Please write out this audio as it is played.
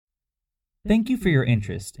Thank you for your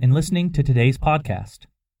interest in listening to today's podcast.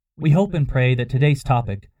 We hope and pray that today's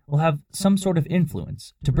topic will have some sort of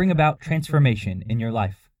influence to bring about transformation in your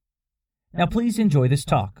life. Now please enjoy this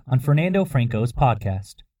talk on Fernando Franco's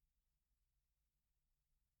podcast.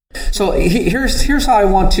 So here's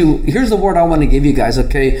the word I want to give you guys,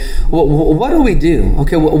 okay? What do we do?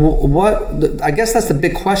 Okay, I guess that's the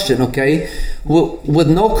big question, okay? With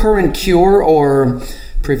no current cure or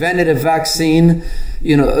preventative vaccine,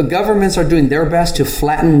 governments are doing their best to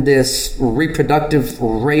flatten this reproductive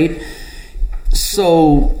rate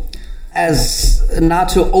so as not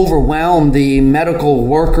to overwhelm the medical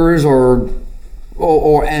workers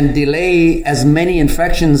and delay as many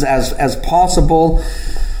infections as possible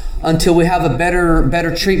until we have a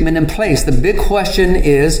better treatment in place. The big question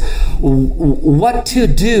is what to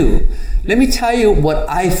do. Let me tell you what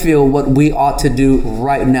I feel what we ought to do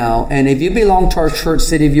right now. And if you belong to our church,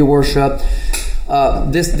 City View Worship,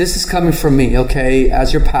 this is coming from me, okay,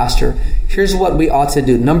 as your pastor. Here's what we ought to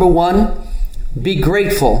do. Number one, be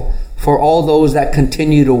grateful for all those that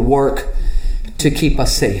continue to work to keep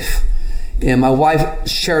us safe. And my wife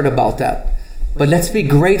shared about that. But let's be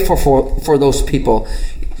grateful for those people.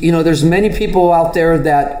 There's many people out there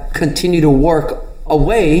that continue to work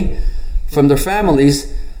away from their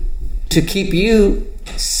families to keep you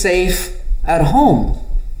safe at home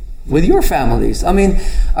with your families. I mean,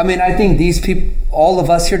 I think these people, all of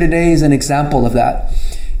us here today, is an example of that.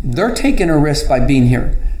 They're taking a risk by being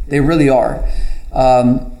here. They really are.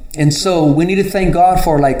 And so we need to thank God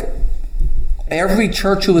for every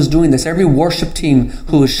church who is doing this, every worship team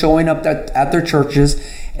who is showing up at their churches,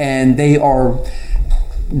 and they are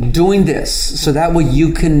doing this so that way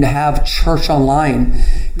you can have church online.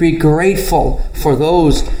 Be grateful for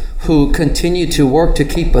those who continue to work to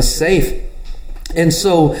keep us safe. And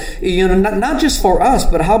so, not just for us,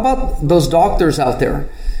 but how about those doctors out there?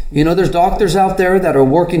 There's doctors out there that are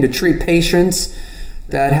working to treat patients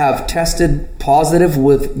that have tested positive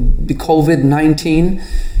with the COVID-19.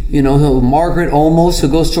 Margaret Olmos, who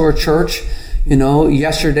goes to our church,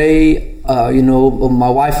 yesterday, my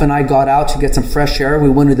wife and I got out to get some fresh air. We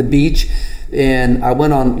went to the beach, and I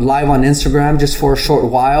went on live on Instagram just for a short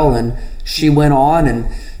while, and she went on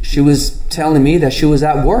and she was telling me that she was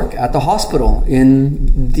at work at the hospital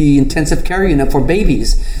in the intensive care unit for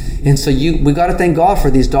babies. And so we got to thank God for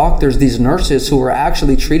these doctors, these nurses who are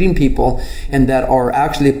actually treating people and that are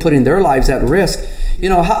actually putting their lives at risk.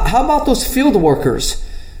 How about those field workers?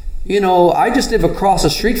 I just live across the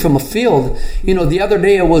street from a field. The other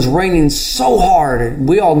day it was raining so hard.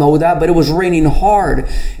 We all know that, but it was raining hard.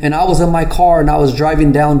 And I was in my car and I was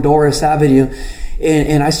driving down Doris Avenue.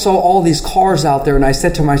 And I saw all these cars out there, and I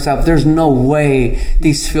said to myself, there's no way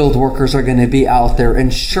these field workers are going to be out there.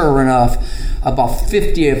 And sure enough, about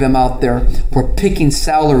 50 of them out there were picking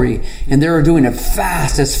celery, and they were doing it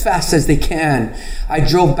fast as they can. I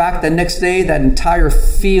drove back the next day, that entire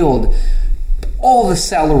field, all the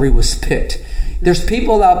celery was picked. There's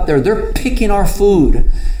people out there, they're picking our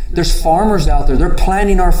food. There's farmers out there, they're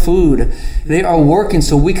planting our food. They are working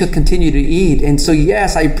so we could continue to eat. And so,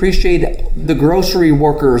 yes, I appreciate the grocery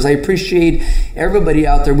workers. I appreciate everybody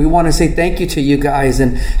out there. We want to say thank you to you guys.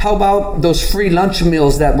 And how about those free lunch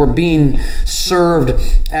meals that were being served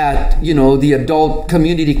at, the adult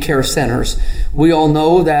community care centers? We all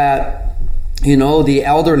know that, the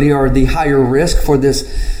elderly are the higher risk for this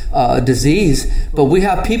disease, but we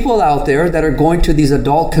have people out there that are going to these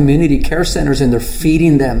adult community care centers and they're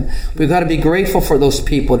feeding them. We've got to be grateful for those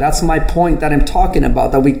people. That's my point that I'm talking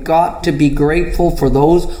about, that we got to be grateful for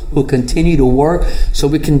those who continue to work so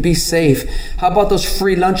we can be safe. How about those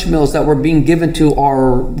free lunch meals that were being given to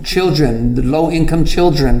our children, the low-income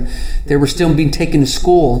children? They were still being taken to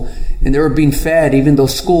school and they were being fed even though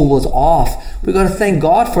school was off. We got to thank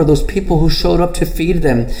God for those people who showed up to feed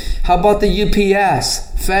them. How about the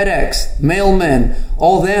UPS, FedEx, mailmen,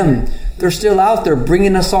 all them? They're still out there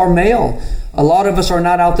bringing us our mail. A lot of us are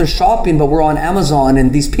not out there shopping, but we're on Amazon,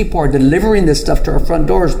 and these people are delivering this stuff to our front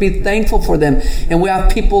doors. Be thankful for them. And we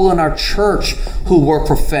have people in our church who work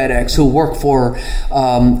for FedEx, who work for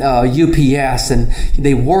UPS, and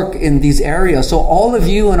they work in these areas. So all of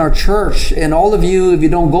you in our church, and all of you, if you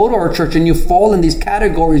don't go to our church and you fall in these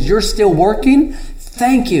categories, you're still working.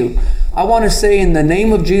 Thank you. I want to say in the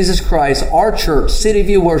name of Jesus Christ, our church, City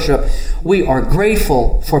View Worship, we are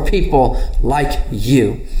grateful for people like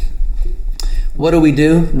you. What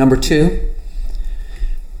do? Number 2,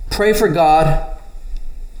 pray for God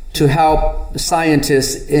to help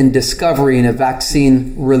scientists in discovering a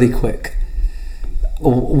vaccine really quick.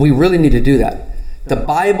 We really need to do that. The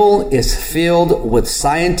Bible is filled with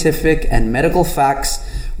scientific and medical facts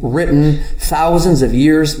written thousands of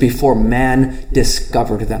years before man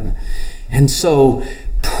discovered them. And so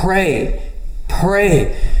pray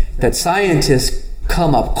that scientists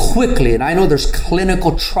come up quickly. And I know there's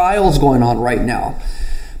clinical trials going on right now,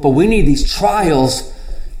 but we need these trials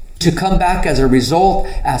to come back as a result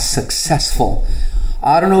as successful.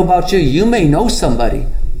 I don't know about you. You may know somebody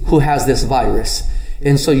who has this virus.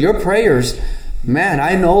 And so your prayers, man,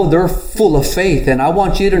 I know they're full of faith. And I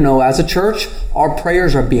want you to know, as a church, our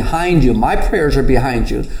prayers are behind you. My prayers are behind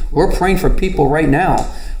you. We're praying for people right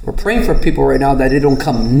now. We're praying for people right now that they don't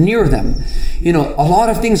come near them. You know, a lot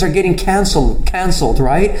of things are getting canceled,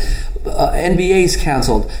 right? NBA's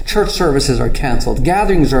canceled. Church services are canceled.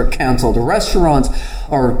 Gatherings are canceled. Restaurants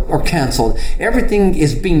are canceled. Everything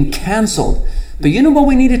is being canceled. But you know what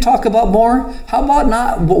we need to talk about more?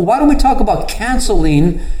 Why don't we talk about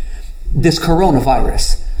canceling this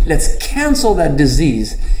coronavirus? Let's cancel that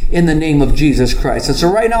disease in the name of Jesus Christ. And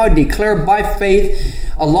so right now I declare by faith,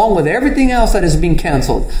 along with everything else that is being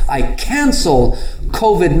canceled, I cancel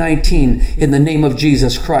COVID-19 in the name of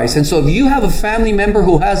Jesus Christ. And so if you have a family member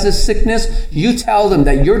who has this sickness, you tell them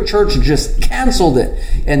that your church just canceled it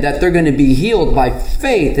and that they're going to be healed by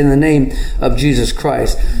faith in the name of Jesus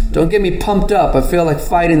Christ. Don't get me pumped up. I feel like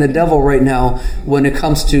fighting the devil right now when it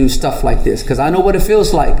comes to stuff like this, because I know what it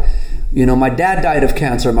feels like. You know, my dad died of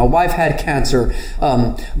cancer. My wife had cancer.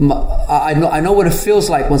 I know what it feels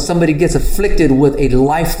like when somebody gets afflicted with a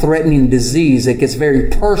life-threatening disease. It gets very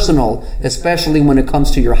personal, especially when it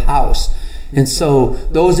comes to your house. And so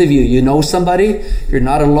those of you, you know somebody, you're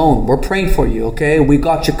not alone. We're praying for you, okay? We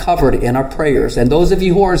got you covered in our prayers. And those of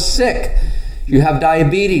you who are sick, you have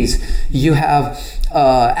diabetes, you have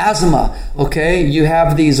asthma, okay? You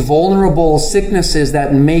have these vulnerable sicknesses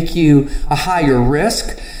that make you a higher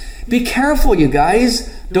risk. Be careful, you guys.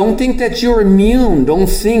 Don't think that you're immune. Don't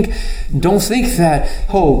think that,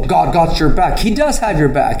 oh, God got your back. He does have your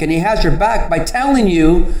back, and He has your back by telling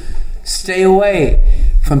you, stay away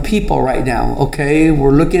from people right now, okay?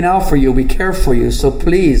 We're looking out for you. We care for you. So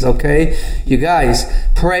please, okay? You guys,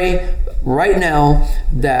 pray right now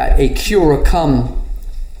that a cure will come,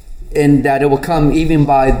 and that it will come even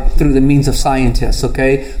through the means of scientists,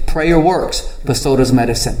 okay? Prayer works, but so does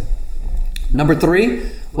medicine. Number 3,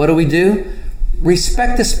 what do?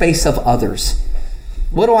 Respect the space of others.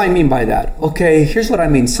 What do I mean by that? Okay, here's what I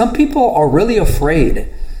mean. Some people are really afraid,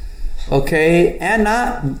 okay? And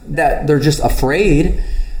not that they're just afraid.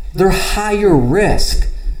 They're higher risk,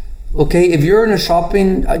 okay? If you're in a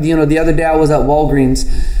shopping, the other day I was at Walgreens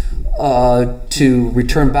to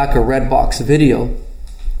return back a Redbox video.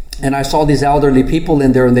 And I saw these elderly people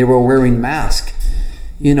in there and they were wearing masks.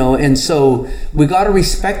 And so we got to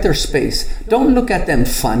respect their space. Don't look at them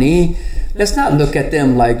funny. Let's not look at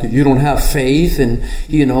them like you don't have faith and,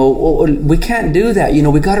 we can't do that.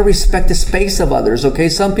 We got to respect the space of others, okay?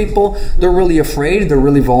 Some people, they're really afraid, they're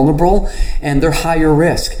really vulnerable, and they're higher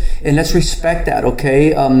risk. And let's respect that,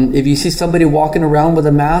 okay? If you see somebody walking around with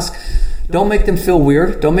a mask, don't make them feel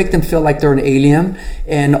weird. Don't make them feel like they're an alien.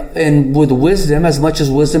 And with wisdom, as much as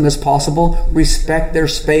wisdom is possible, respect their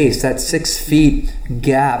space, that 6 feet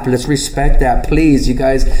gap. Let's respect that, please, you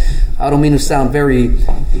guys. I don't mean to sound very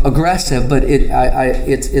aggressive, but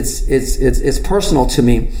it's personal to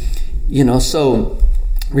me. So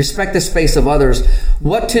respect the space of others.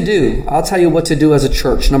 What to do? I'll tell you what to do as a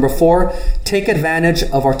church. Number 4, take advantage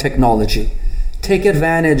of our technology. Take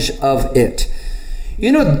advantage of it.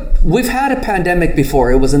 We've had a pandemic before.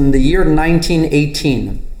 It was in the year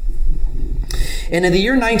 1918. And in the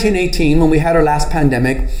year 1918, when we had our last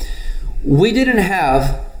pandemic, we didn't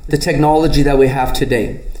have the technology that we have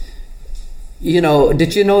today.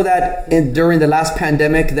 Did you know that during the last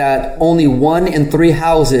pandemic that only 1 in 3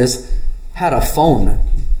 houses had a phone?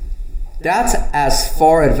 That's as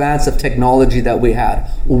far advanced of technology that we had.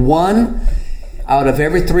 1 out of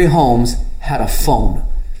every 3 homes had a phone.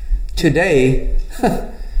 Today,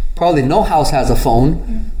 probably no house has a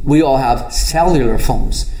phone. We all have cellular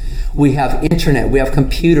phones. We have internet. We have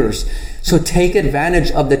computers. So take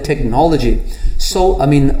advantage of the technology. So,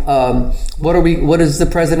 what is the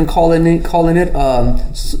president calling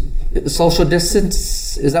it? Social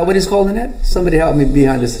distance? Is that what he's calling it? Somebody help me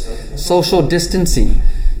behind this. Social distancing.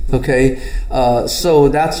 Okay, so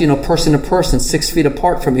that's, person to person, 6 feet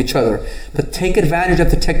apart from each other. But take advantage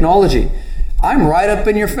of the technology. I'm right up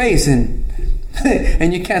in your face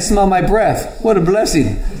and you can't smell my breath. What a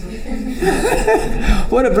blessing.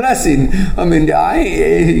 What a blessing.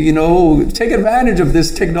 Take advantage of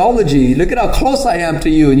this technology. Look at how close I am to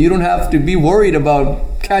you, and you don't have to be worried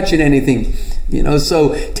about catching anything.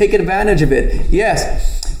 So take advantage of it.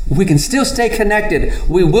 Yes, We can still stay connected.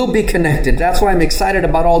 We will be connected. That's why I'm excited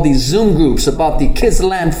about all these Zoom groups, about the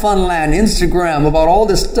Kidsland, Funland, Instagram, about all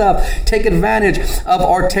this stuff. Take advantage of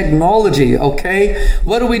our technology, okay?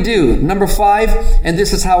 What do? Number 5, and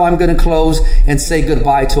this is how I'm going to close and say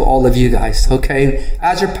goodbye to all of you guys, okay?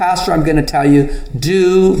 As your pastor, I'm going to tell you,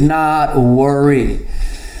 do not worry.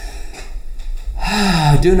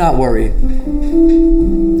 Do not worry.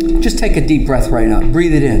 Just take a deep breath right now.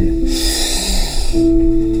 Breathe it in.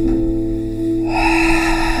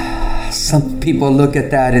 Some people look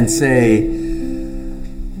at that and say,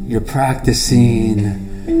 you're practicing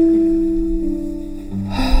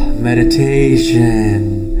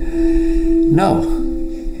meditation. No.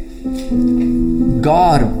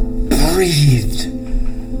 God breathed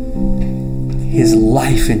His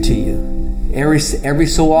life into you. Every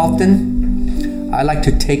so often, I like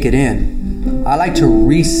to take it in. I like to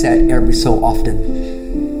reset every so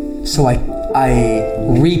often. So I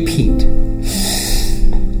repeat.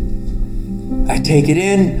 I take it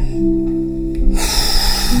in,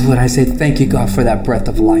 and I say, thank you, God, for that breath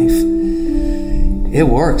of life. It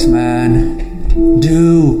works, man.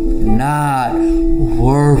 Do not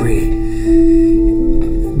worry.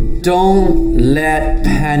 Don't let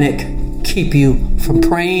panic keep you from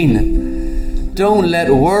praying. Don't let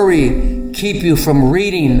worry keep you from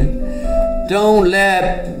reading. Don't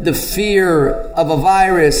let the fear of a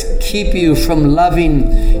virus keep you from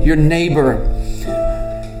loving your neighbor.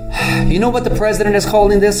 You know what the president is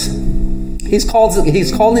calling this? He's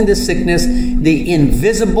calling this sickness the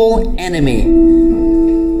invisible enemy.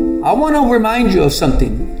 I want to remind you of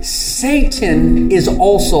something. Satan is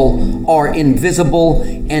also our invisible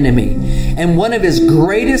enemy. And one of his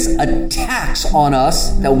greatest attacks on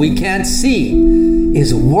us that we can't see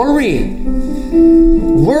is worry.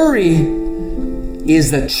 Worry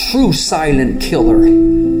is the true silent killer.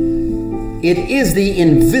 It is the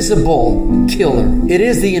invisible killer. It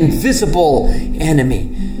is the invisible enemy.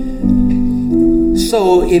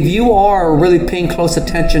 So if you are really paying close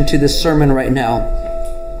attention to this sermon right now,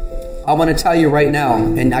 I want to tell you right now,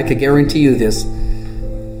 and I can guarantee you this.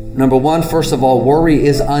 Number 1, first of all, worry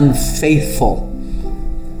is unfaithful.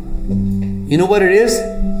 You know what it is?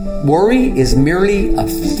 Worry is merely a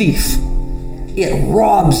thief. It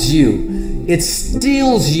robs you. It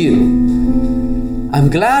steals you. I'm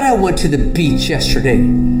glad I went to the beach yesterday.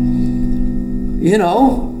 You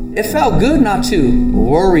know, it felt good not to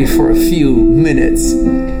worry for a few minutes.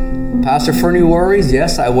 Pastor Fernie worries?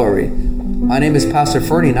 Yes, I worry. My name is Pastor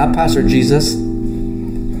Fernie, not Pastor Jesus.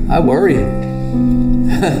 I worry.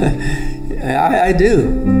 I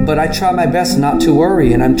do. But I try my best not to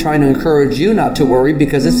worry, and I'm trying to encourage you not to worry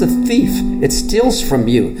because it's a thief. It steals from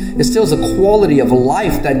you. It steals the quality of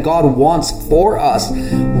life that God wants for us.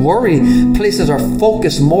 Worry places our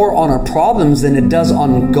focus more on our problems than it does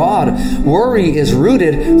on God. Worry is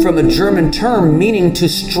rooted from a German term meaning to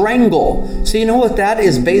strangle. So you know what that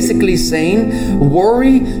is basically saying?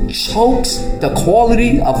 Worry chokes the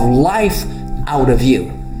quality of life out of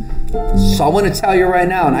you. So I want to tell you right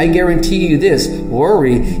now, and I guarantee you this,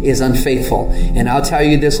 worry is unfaithful. And I'll tell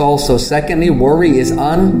you this also. Secondly, worry is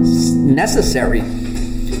unnecessary.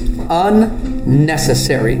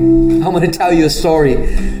 Unnecessary. I'm going to tell you a story.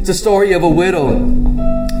 It's a story of a widow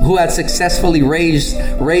who had successfully raised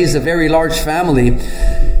a very large family.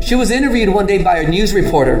 She was interviewed one day by a news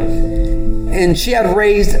reporter, and she had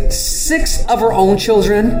raised 6 of her own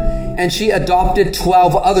children, and she adopted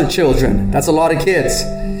 12 other children. That's a lot of kids.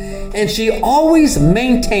 And she always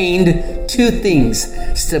maintained 2 things,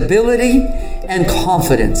 stability and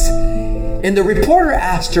confidence. And the reporter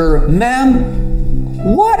asked her, "Ma'am,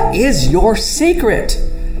 what is your secret?"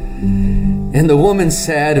 And the woman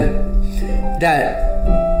said that,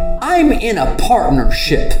 "I'm in a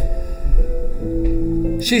partnership."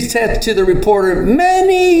 She said to the reporter,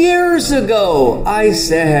 "Many years ago, I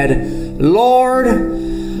said, Lord,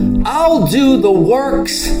 I'll do the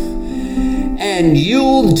works and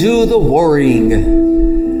you'll do the worrying.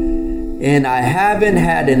 And I haven't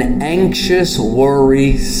had an anxious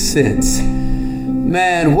worry since."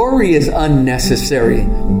 Man, worry is unnecessary.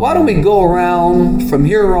 Why don't we go around from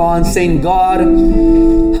here on saying, God,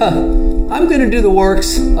 I'm going to do the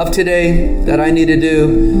works of today that I need to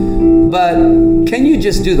do, but can you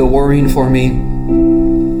just do the worrying for me?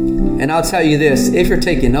 And I'll tell you this, if you're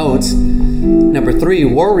taking notes, number 3,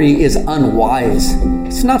 worry is unwise.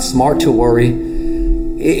 It's not smart to worry.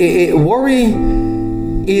 Worry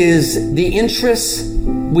is the interest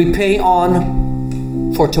we pay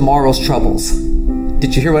on for tomorrow's troubles.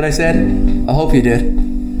 Did you hear what I said? I hope you did.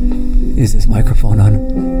 Is this microphone on?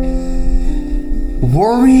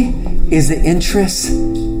 Worry is the interest.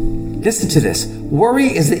 Listen to this. Worry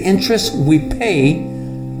is the interest we pay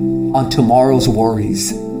on tomorrow's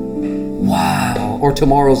worries. Wow. Or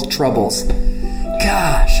tomorrow's troubles.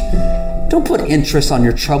 Gosh, don't put interest on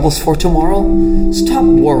your troubles for tomorrow. Stop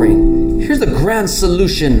worrying. Here's the grand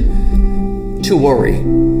solution to worry.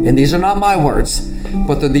 And these are not my words,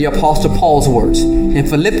 but they're the Apostle Paul's words. In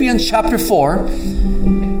Philippians chapter 4,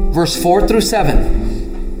 verse 4 through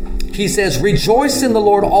 7, he says, rejoice in the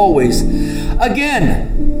Lord always.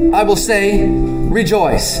 Again, I will say,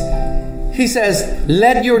 rejoice. He says,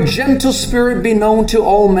 let your gentle spirit be known to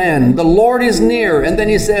all men. The Lord is near. And then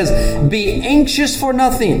he says, be anxious for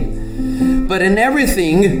nothing, but in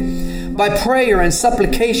everything, by prayer and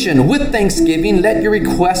supplication, with thanksgiving, let your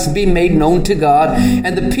requests be made known to God.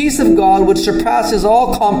 And the peace of God, which surpasses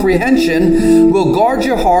all comprehension, will guard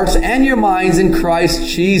your hearts and your minds in Christ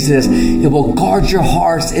Jesus. It will guard your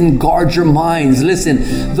hearts and guard your minds.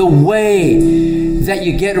 Listen, the way that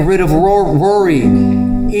you get rid of worry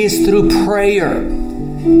is through prayer.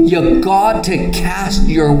 You got to cast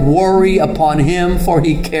your worry upon Him, for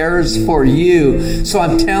He cares for you. So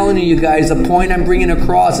I'm telling you guys, the point I'm bringing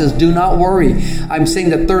across is do not worry. I'm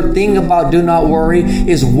saying the third thing about do not worry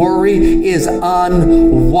is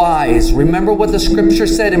unwise. Remember what the scripture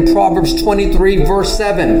said in Proverbs 23 verse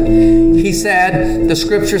 7. The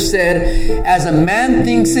scripture said, as a man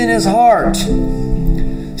thinks in his heart,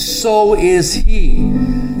 so is he.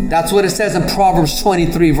 That's what it says in Proverbs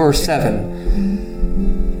 23 verse 7.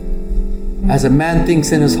 As a man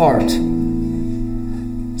thinks in his heart,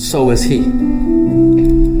 so is he.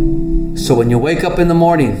 So when you wake up in the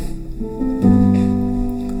morning,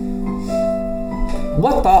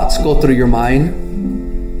 what thoughts go through your mind?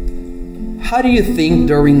 How do you think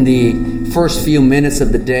during the first few minutes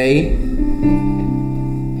of the day?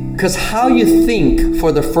 Because how you think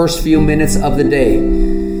for the first few minutes of the day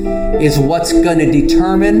is what's going to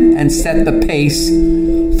determine and set the pace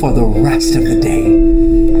for the rest of the day.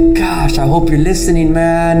 Gosh, I hope you're listening,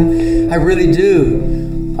 man. I really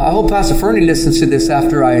do. I hope Pastor Fernie listens to this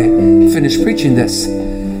after I finish preaching this.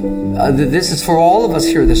 This is for all of us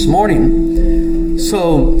here this morning.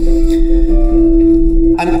 So,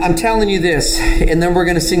 I'm telling you this, and then we're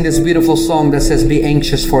going to sing this beautiful song that says, be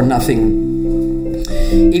anxious for nothing.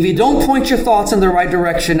 If you don't point your thoughts in the right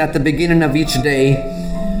direction at the beginning of each day,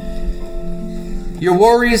 your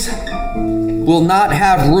worries will not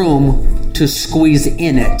have room to squeeze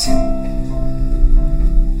in it.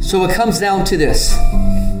 So it comes down to this.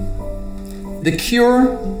 The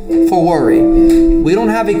cure for worry. We don't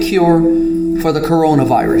have a cure for the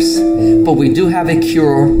coronavirus, but we do have a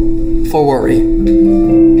cure for worry.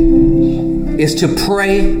 Is to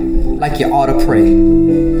pray like you ought to pray.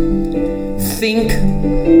 Think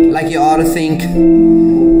like you ought to think.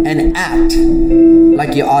 And act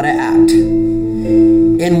like you ought to act.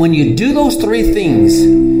 And when you do those three things,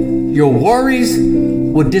 your worries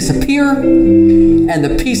will disappear and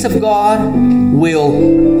the peace of God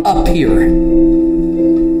will appear.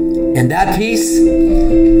 And that peace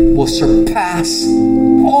will surpass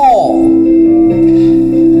all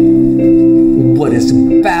what is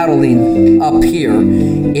battling up here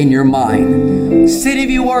in your mind. City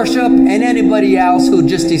View Worship and anybody else who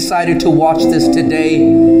just decided to watch this today,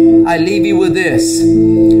 I leave you with this.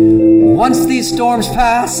 Once these storms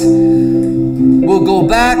pass, we'll go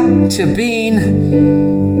back to being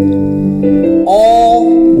all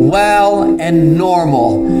well and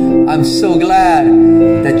normal. I'm so glad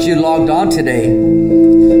that you logged on today.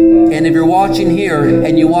 And if you're watching here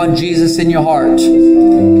and you want Jesus in your heart,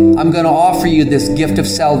 I'm going to offer you this gift of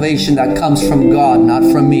salvation that comes from God, not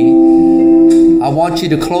from me. I want you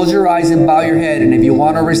to close your eyes and bow your head. And if you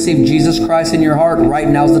want to receive Jesus Christ in your heart, right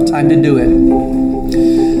now's the time to do it.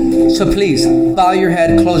 So please, bow your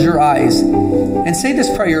head, close your eyes, and say this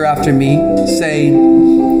prayer after me. Say,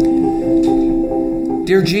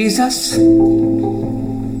 Dear Jesus,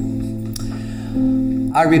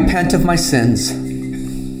 I repent of my sins,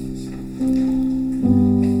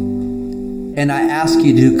 and I ask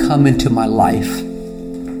you to come into my life.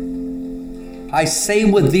 I say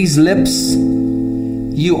with these lips,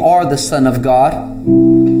 you are the Son of God.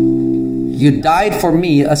 You died for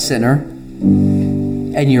me, a sinner,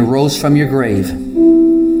 and you rose from your grave.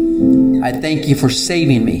 I thank you for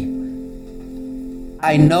saving me.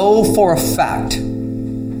 I know for a fact,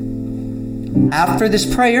 after this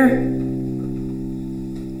prayer,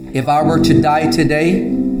 if I were to die today,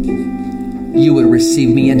 you would receive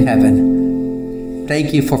me in heaven.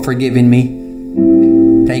 Thank you for forgiving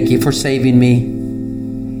me. Thank you for saving me.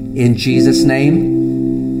 In Jesus'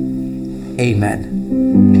 name, amen.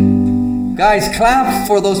 Guys, clap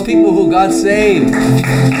for those people who got saved.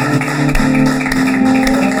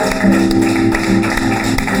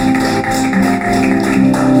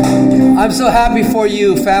 I'm so happy for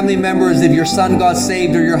you, family members, if your son got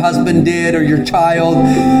saved or your husband did or your child.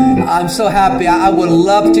 I'm so happy. I would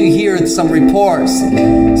love to hear some reports.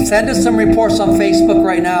 Send us some reports on Facebook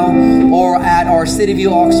right now or at our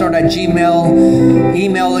cityviewoxnard@gmail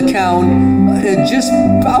email account.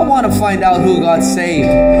 I want to find out who got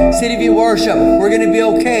saved. City View Worship, we're going to be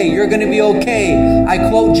okay. You're going to be okay. I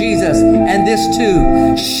quote Jesus, and this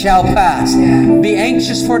too shall pass. Be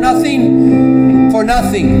anxious for nothing. For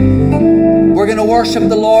nothing. We're going to worship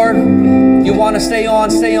the Lord. You want to stay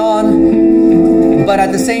on, stay on. But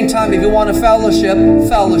at the same time, if you want to fellowship.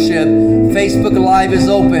 Facebook Live is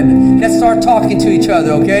open. Let's start talking to each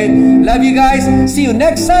other, okay? Love you guys. See you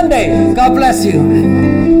next Sunday. God bless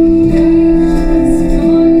you.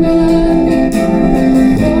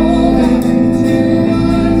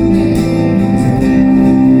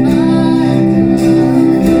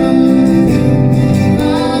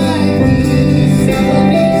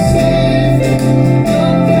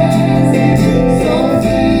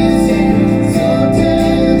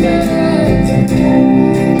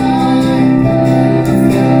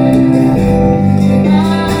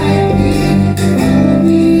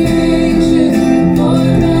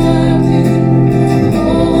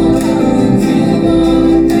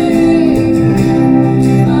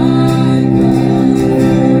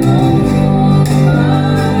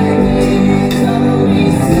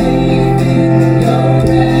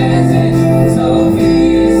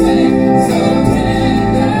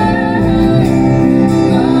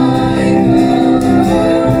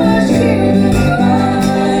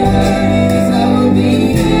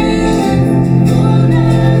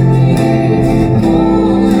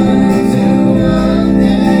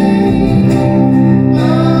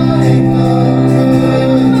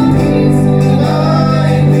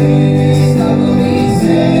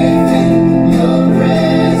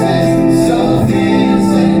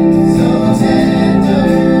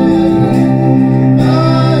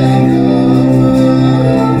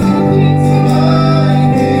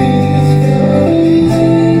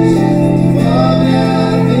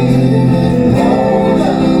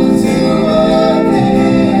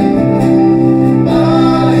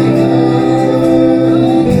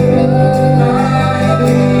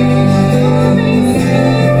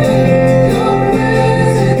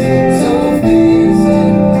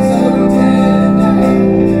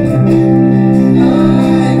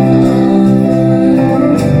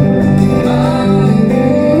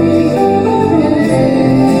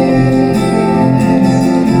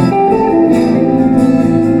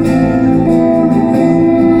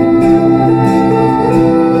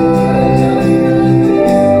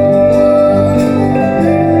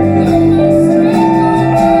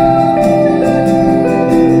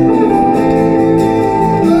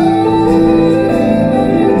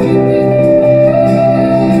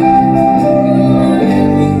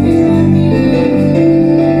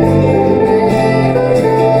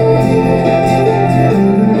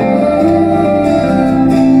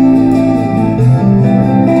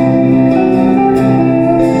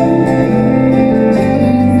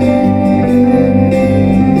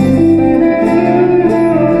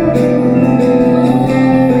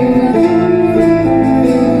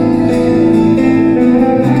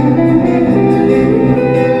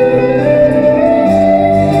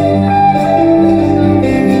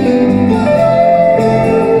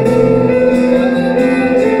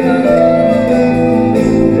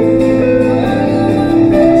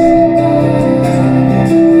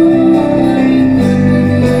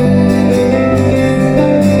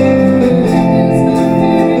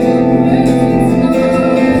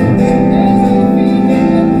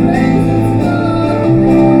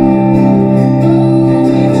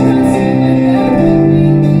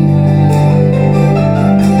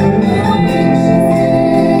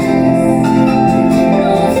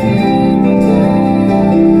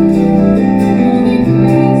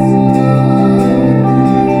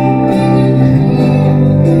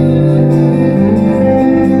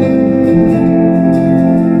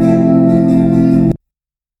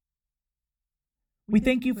 We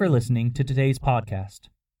thank you for listening to today's podcast.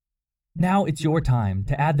 Now it's your time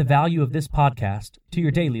to add the value of this podcast to your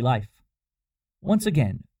daily life. Once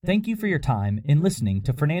again, thank you for your time in listening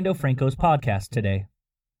to Fernando Franco's podcast today.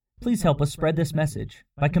 Please help us spread this message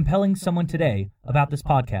by compelling someone today about this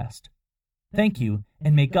podcast. Thank you,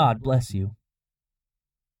 and may God bless you.